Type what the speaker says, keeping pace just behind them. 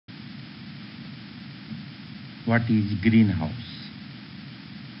What is greenhouse?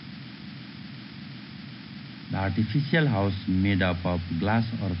 The artificial house made up of glass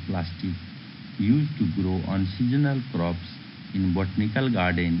or plastic used to grow on seasonal crops in botanical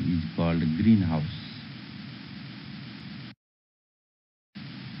garden is called greenhouse.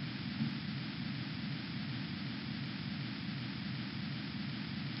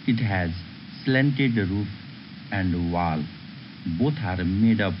 It has slanted roof and wall. Both are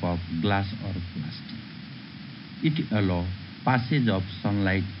made up of glass or plastic. It allows passage of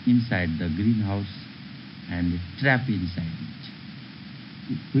sunlight inside the greenhouse and trap inside it,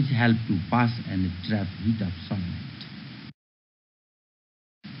 which help to pass and trap heat of sunlight.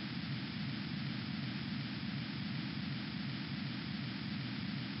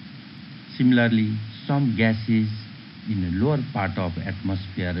 Similarly, some gases in the lower part of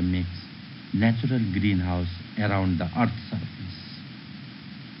atmosphere makes natural greenhouse around the Earth's surface.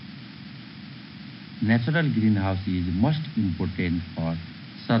 Natural greenhouse is most important for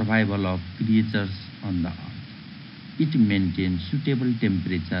survival of creatures on the Earth. It maintains suitable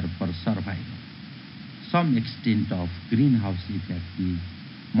temperature for survival. Some extent of greenhouse effect is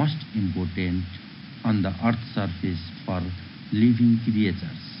most important on the Earth's surface for living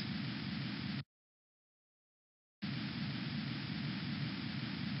creatures.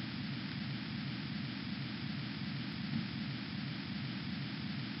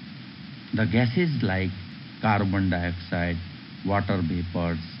 The gases like carbon dioxide, water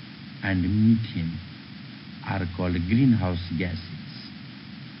vapors, and methane are called greenhouse gases.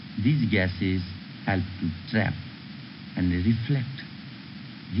 These gases help to trap and reflect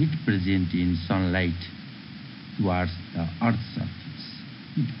heat present in sunlight towards the Earth's surface.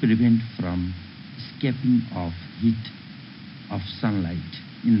 It prevents from escaping of heat of sunlight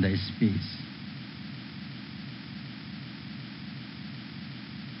in the space.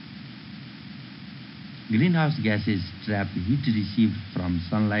 Greenhouse gases trap heat received from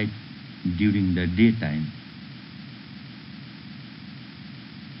sunlight during the daytime.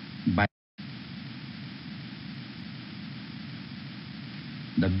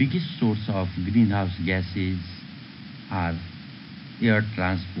 The biggest source of greenhouse gases are air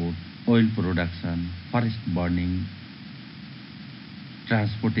transport, oil production, forest burning,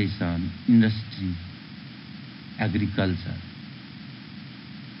 transportation, industry, agriculture.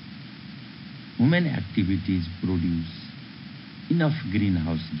 Human activities produce enough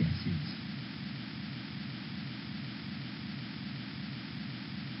greenhouse gases.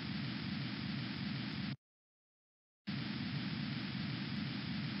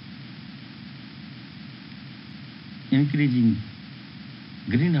 Increasing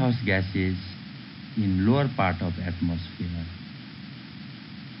greenhouse gases in lower part of atmosphere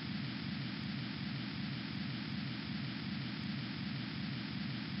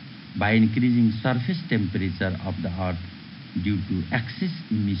by increasing surface temperature of the earth due to excess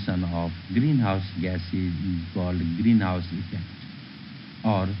emission of greenhouse gases is called greenhouse effect,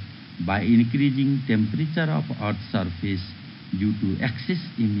 or by increasing temperature of earth's surface due to excess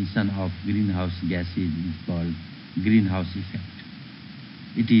emission of greenhouse gases is called greenhouse effect.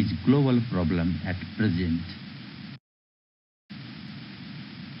 It is global problem at present.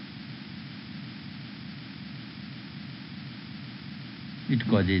 It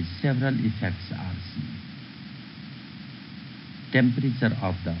causes several effects are seen. Temperature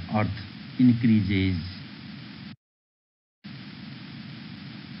of the earth increases.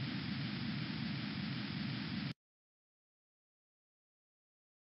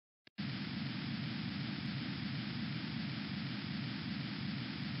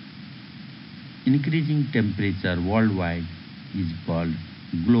 Increasing temperature worldwide is called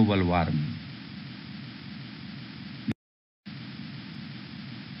global warming.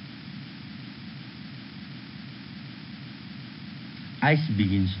 Ice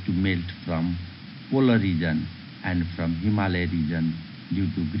begins to melt from polar region and from Himalaya region due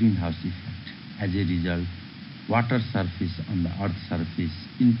to greenhouse effect. As a result, water surface on the earth's surface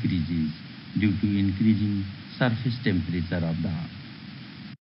increases due to increasing surface temperature of the earth.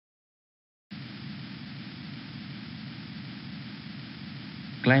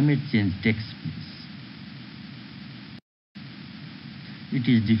 Climate change takes place. It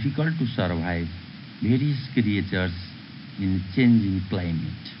is difficult to survive various creatures in changing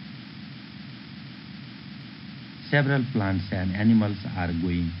climate. Several plants and animals are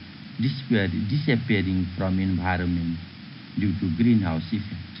disappearing from environment due to greenhouse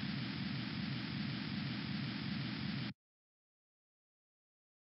effect.